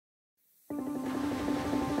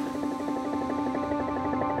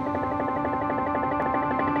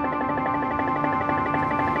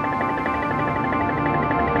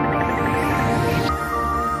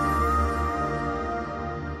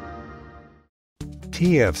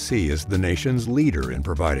TFC is the nation's leader in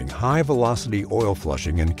providing high-velocity oil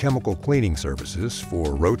flushing and chemical cleaning services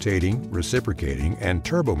for rotating, reciprocating, and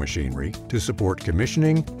turbomachinery to support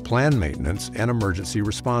commissioning, planned maintenance, and emergency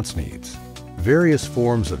response needs. Various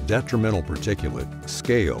forms of detrimental particulate,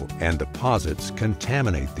 scale, and deposits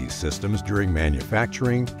contaminate these systems during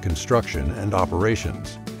manufacturing, construction, and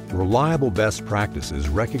operations. Reliable best practices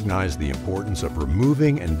recognize the importance of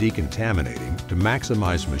removing and decontaminating to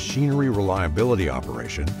maximize machinery reliability,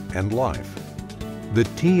 operation, and life. The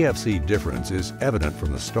TFC difference is evident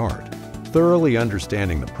from the start. Thoroughly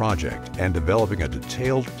understanding the project and developing a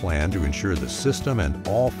detailed plan to ensure the system and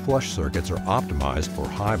all flush circuits are optimized for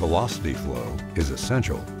high velocity flow is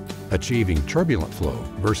essential. Achieving turbulent flow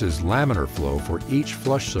versus laminar flow for each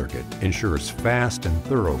flush circuit ensures fast and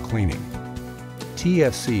thorough cleaning.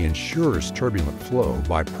 TFC ensures turbulent flow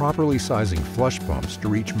by properly sizing flush pumps to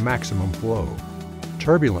reach maximum flow.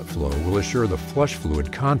 Turbulent flow will assure the flush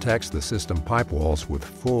fluid contacts the system pipe walls with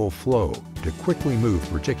full flow to quickly move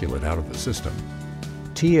particulate out of the system.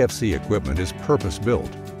 TFC equipment is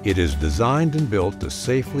purpose-built. It is designed and built to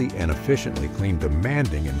safely and efficiently clean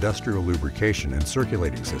demanding industrial lubrication and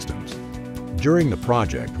circulating systems. During the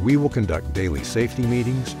project, we will conduct daily safety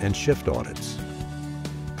meetings and shift audits.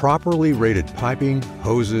 Properly rated piping,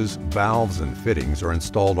 hoses, valves, and fittings are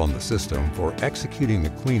installed on the system for executing the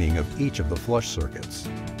cleaning of each of the flush circuits.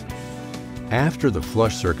 After the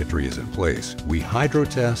flush circuitry is in place, we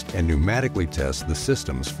hydrotest and pneumatically test the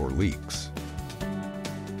systems for leaks.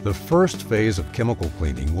 The first phase of chemical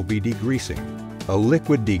cleaning will be degreasing. A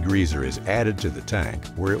liquid degreaser is added to the tank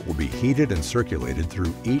where it will be heated and circulated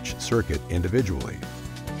through each circuit individually.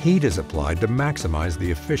 Heat is applied to maximize the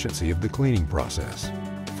efficiency of the cleaning process.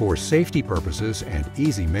 For safety purposes and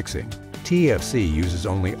easy mixing, TFC uses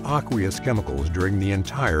only aqueous chemicals during the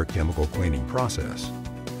entire chemical cleaning process.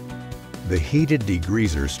 The heated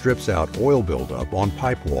degreaser strips out oil buildup on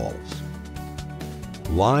pipe walls.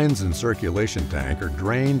 Lines and circulation tank are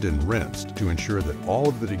drained and rinsed to ensure that all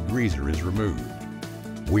of the degreaser is removed.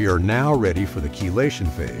 We are now ready for the chelation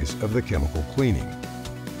phase of the chemical cleaning.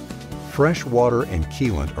 Fresh water and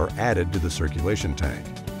coolant are added to the circulation tank.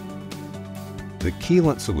 The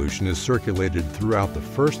coolant solution is circulated throughout the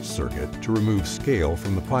first circuit to remove scale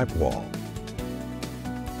from the pipe wall.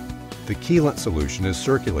 The coolant solution is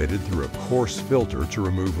circulated through a coarse filter to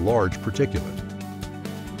remove large particulate.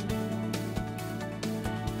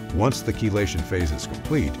 Once the chelation phase is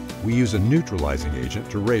complete, we use a neutralizing agent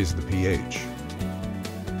to raise the pH.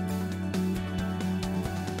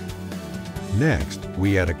 Next,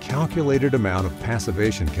 we add a calculated amount of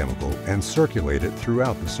passivation chemical and circulate it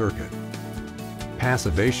throughout the circuit.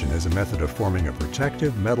 Passivation is a method of forming a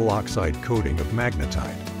protective metal oxide coating of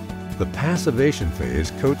magnetite. The passivation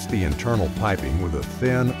phase coats the internal piping with a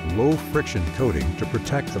thin, low-friction coating to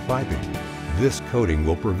protect the piping. This coating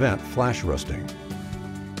will prevent flash rusting.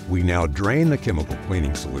 We now drain the chemical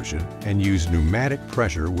cleaning solution and use pneumatic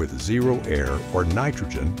pressure with zero air or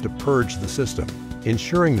nitrogen to purge the system,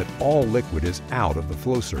 ensuring that all liquid is out of the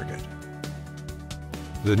flow circuit.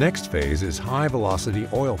 The next phase is high-velocity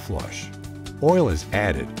oil flush. Oil is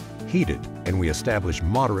added, heated, and we establish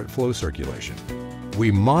moderate flow circulation.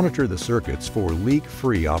 We monitor the circuits for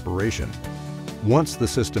leak-free operation. Once the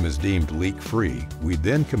system is deemed leak-free, we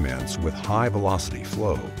then commence with high-velocity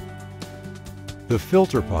flow. The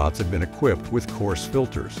filter pots have been equipped with coarse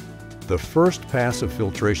filters. The first pass of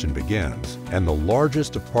filtration begins, and the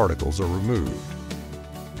largest of particles are removed.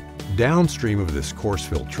 Downstream of this coarse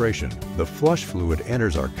filtration, the flush fluid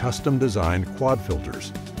enters our custom-designed quad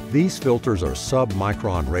filters. These filters are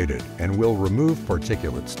sub-micron rated and will remove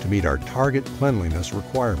particulates to meet our target cleanliness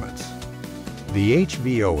requirements. The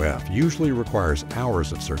HVOF usually requires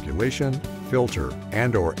hours of circulation, filter,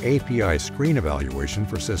 and/or API screen evaluation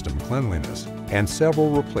for system cleanliness, and several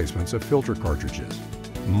replacements of filter cartridges.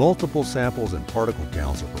 Multiple samples and particle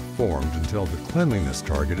counts are performed until the cleanliness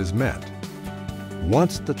target is met.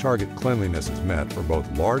 Once the target cleanliness is met for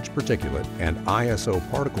both large particulate and ISO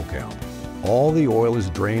particle count, all the oil is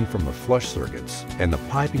drained from the flush circuits and the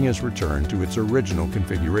piping is returned to its original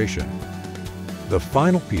configuration. The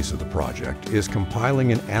final piece of the project is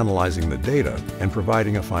compiling and analyzing the data and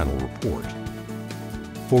providing a final report.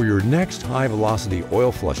 For your next high-velocity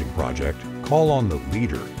oil flushing project, call on the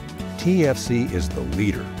leader. TFC is the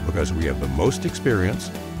leader because we have the most experience,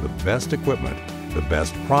 the best equipment, the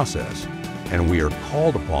best process, and we are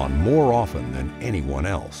called upon more often than anyone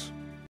else.